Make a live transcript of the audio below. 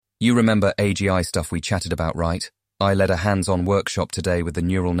You remember AGI stuff we chatted about, right? I led a hands-on workshop today with the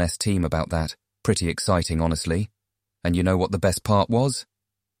Neural Nest team about that. Pretty exciting, honestly. And you know what the best part was?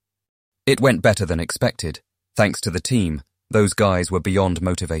 It went better than expected. Thanks to the team, those guys were beyond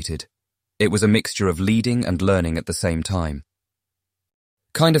motivated. It was a mixture of leading and learning at the same time.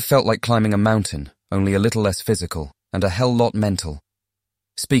 Kind of felt like climbing a mountain, only a little less physical, and a hell lot mental.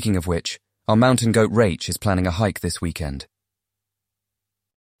 Speaking of which, our mountain goat Rach is planning a hike this weekend.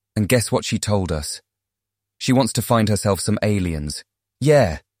 And guess what she told us? She wants to find herself some aliens.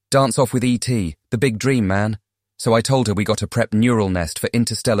 Yeah, dance off with E.T., the big dream, man. So I told her we got to prep Neural Nest for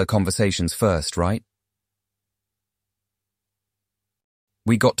interstellar conversations first, right?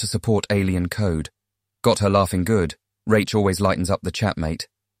 We got to support alien code. Got her laughing good. Rach always lightens up the chat, mate.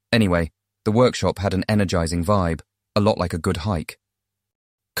 Anyway, the workshop had an energizing vibe, a lot like a good hike.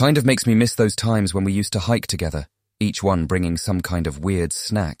 Kind of makes me miss those times when we used to hike together, each one bringing some kind of weird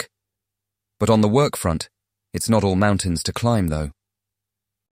snack. But on the work front, it's not all mountains to climb, though.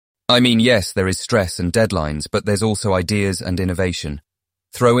 I mean, yes, there is stress and deadlines, but there's also ideas and innovation.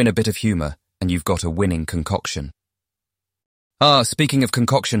 Throw in a bit of humor, and you've got a winning concoction. Ah, speaking of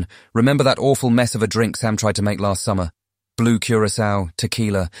concoction, remember that awful mess of a drink Sam tried to make last summer? Blue curacao,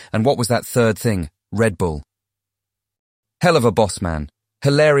 tequila, and what was that third thing? Red Bull. Hell of a boss man.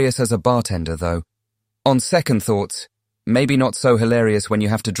 Hilarious as a bartender, though. On second thoughts, maybe not so hilarious when you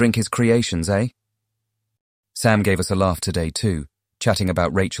have to drink his creations, eh? Sam gave us a laugh today, too, chatting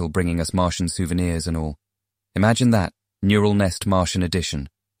about Rachel bringing us Martian souvenirs and all. Imagine that, Neural Nest Martian Edition,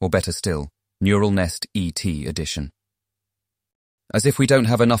 or better still, Neural Nest E.T. Edition. As if we don't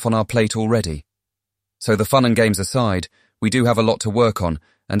have enough on our plate already. So the fun and games aside, we do have a lot to work on,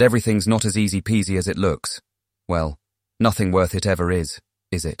 and everything's not as easy peasy as it looks. Well, nothing worth it ever is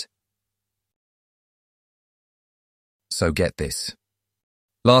it? So get this.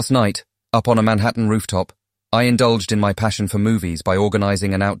 Last night, up on a Manhattan rooftop, I indulged in my passion for movies by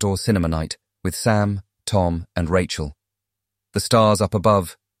organizing an outdoor cinema night with Sam, Tom, and Rachel. The stars up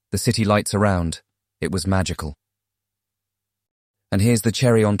above, the city lights around. It was magical. And here's the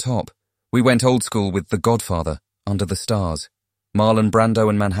cherry on top. We went old school with The Godfather, Under the Stars. Marlon Brando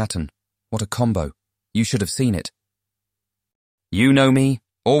and Manhattan. What a combo. You should have seen it. You know me,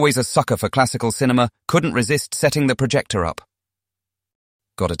 always a sucker for classical cinema, couldn't resist setting the projector up.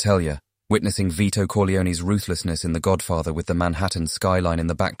 Gotta tell ya, witnessing Vito Corleone's ruthlessness in The Godfather with the Manhattan skyline in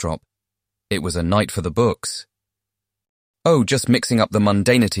the backdrop, it was a night for the books. Oh, just mixing up the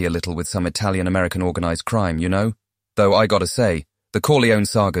mundanity a little with some Italian-American organized crime, you know? Though I gotta say, the Corleone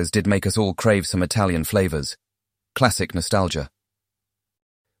sagas did make us all crave some Italian flavors. Classic nostalgia.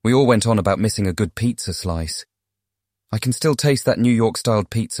 We all went on about missing a good pizza slice. I can still taste that New York-styled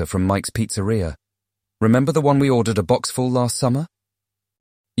pizza from Mike's Pizzeria. Remember the one we ordered a box full last summer?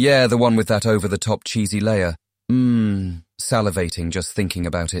 Yeah, the one with that over-the-top cheesy layer. Salivating just thinking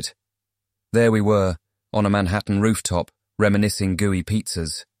about it. There we were, on a Manhattan rooftop, reminiscing gooey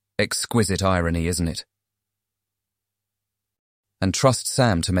pizzas. Exquisite irony, isn't it? And trust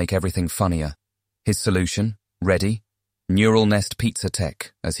Sam to make everything funnier. His solution, ready? Neural Nest Pizza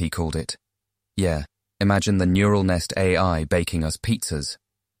Tech, as he called it. Yeah, imagine the Neural Nest AI baking us pizzas.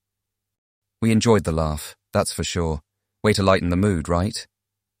 We enjoyed the laugh, that's for sure. Way to lighten the mood, right?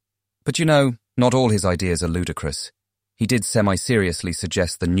 But you know, not all his ideas are ludicrous. He did semi-seriously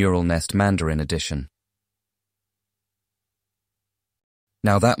suggest the Neural Nest Mandarin edition.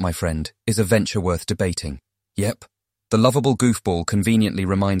 Now that, my friend, is a venture worth debating. Yep, the lovable goofball conveniently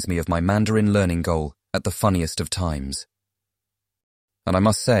reminds me of my Mandarin learning goal at the funniest of times. And I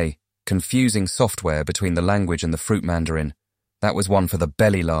must say, confusing software between the language and the fruit Mandarin, that was one for the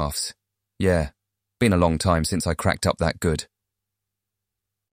belly laughs. Yeah, been a long time since I cracked up that good.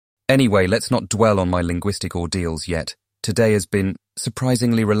 Anyway, let's not dwell on my linguistic ordeals yet. Today has been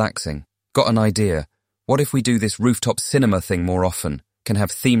surprisingly relaxing. Got an idea. What if we do this rooftop cinema thing more often? Can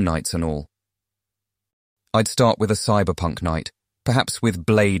have theme nights and all. I'd start with a cyberpunk night, perhaps with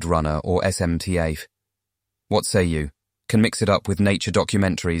Blade Runner or SMT8. What say you? Can mix it up with nature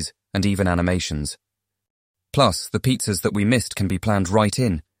documentaries and even animations. Plus, the pizzas that we missed can be planned right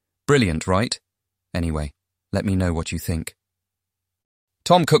in. Brilliant, right? Anyway, let me know what you think.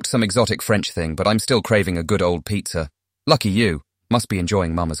 Tom cooked some exotic French thing, but I'm still craving a good old pizza. Lucky you. Must be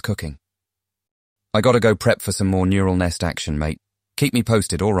enjoying Mama's cooking. I gotta go prep for some more Neural Nest action, mate. Keep me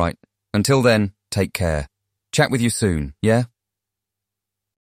posted, alright? Until then, take care. Chat with you soon, yeah?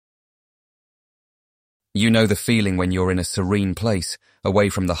 You know the feeling when you're in a serene place, away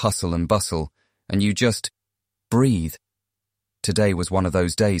from the hustle and bustle, and you just breathe. Today was one of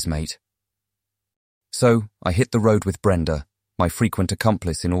those days, mate. So, I hit the road with Brenda, my frequent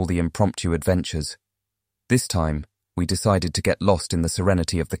accomplice in all the impromptu adventures. This time, we decided to get lost in the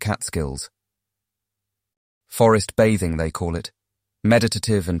serenity of the Catskills. Forest bathing, they call it.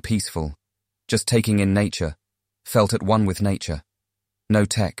 Meditative and peaceful. Just taking in nature. Felt at one with nature. No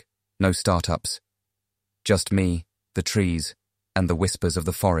tech, no startups. Just me, the trees, and the whispers of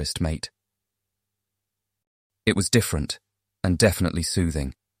the forest, mate. It was different, and definitely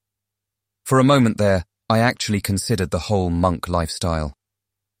soothing. For a moment there, I actually considered the whole monk lifestyle.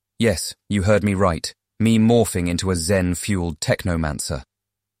 Yes, you heard me right, me morphing into a Zen-fueled technomancer.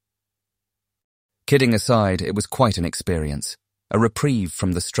 Kidding aside, it was quite an experience, a reprieve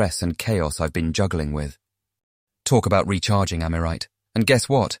from the stress and chaos I've been juggling with. Talk about recharging, am I right? And guess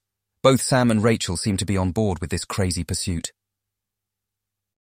what? Both Sam and Rachel seem to be on board with this crazy pursuit.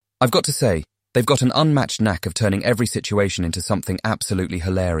 I've got to say, they've got an unmatched knack of turning every situation into something absolutely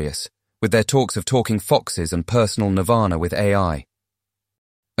hilarious, with their talks of talking foxes and personal nirvana with AI.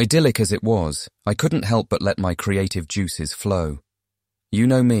 Idyllic as it was, I couldn't help but let my creative juices flow. You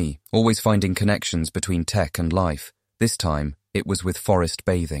know me, always finding connections between tech and life. This time, it was with forest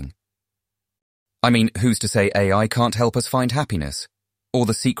bathing. I mean, who's to say AI can't help us find happiness? Or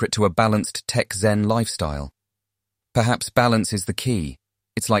the secret to a balanced tech-zen lifestyle? Perhaps balance is the key.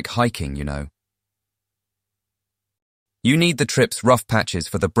 It's like hiking, you know. You need the trip's rough patches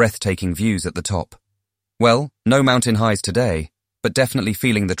for the breathtaking views at the top. Well, no mountain highs today, but definitely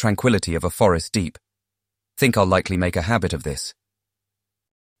feeling the tranquility of a forest deep. Think I'll likely make a habit of this.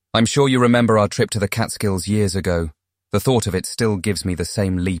 I'm sure you remember our trip to the Catskills years ago. The thought of it still gives me the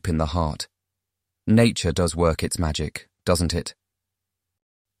same leap in the heart. Nature does work its magic, doesn't it?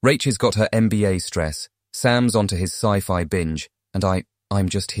 Rach has got her MBA stress, Sam's onto his sci-fi binge, and I'm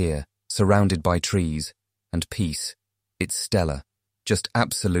just here, surrounded by trees, and peace. It's stellar. Just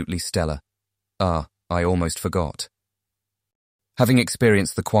absolutely stellar. I almost forgot. Having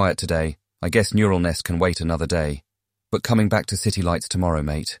experienced the quiet today, I guess Neural Nest can wait another day. But coming back to city lights tomorrow,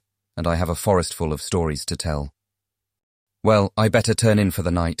 mate, and I have a forest full of stories to tell. Well, I better turn in for the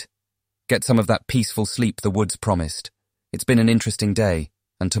night. Get some of that peaceful sleep the woods promised. It's been an interesting day,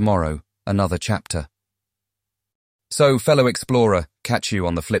 and tomorrow, another chapter. So, fellow explorer, catch you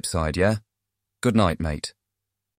on the flip side, yeah? Good night, mate.